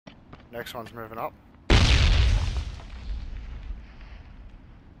Next one's moving up. You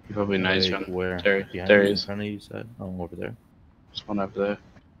probably know he's run. Where? There Behind he you, is. in front of you, said? Oh, over there. There's one over there.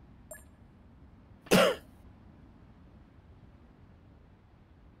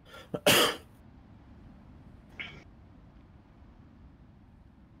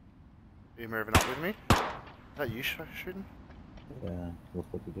 Are you moving up with me? Is that you shooting? Yeah, look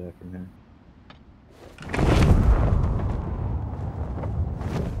what we got from here.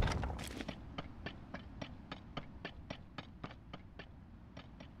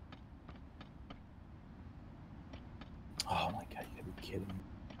 Oh my god, you gotta be kidding me.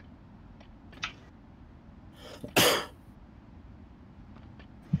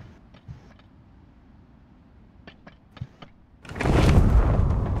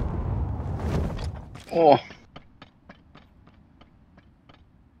 Oh.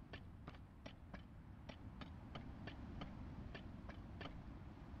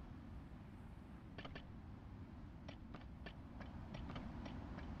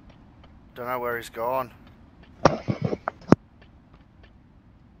 Don't know where he's gone.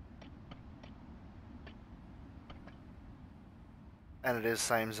 And it is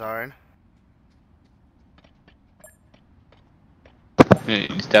same zone. Yeah,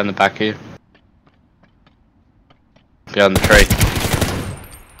 he's down the back here. Behind the tree.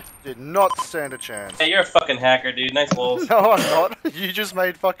 Did not stand a chance. Hey, you're a fucking hacker, dude. Nice balls. No, I'm not. You just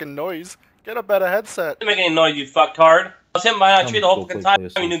made fucking noise. Get a better headset. Didn't make any noise, you fucktard. I was hitting behind a tree the whole fucking time.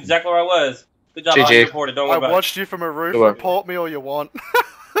 You knew exactly where I was. Good job, GG. I reported. Don't worry I about watched you from a roof. Good work. Report me all you want.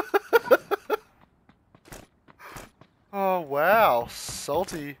 Oh wow,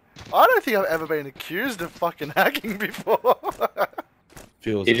 salty. I don't think I've ever been accused of fucking hacking before.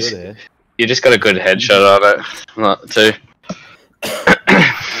 Feels You good, just- eh? You just got a good headshot on it. Not too.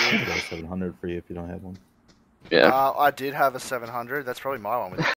 I got a 700 for you if you don't have one. Yeah. I did have a 700. That's probably my one with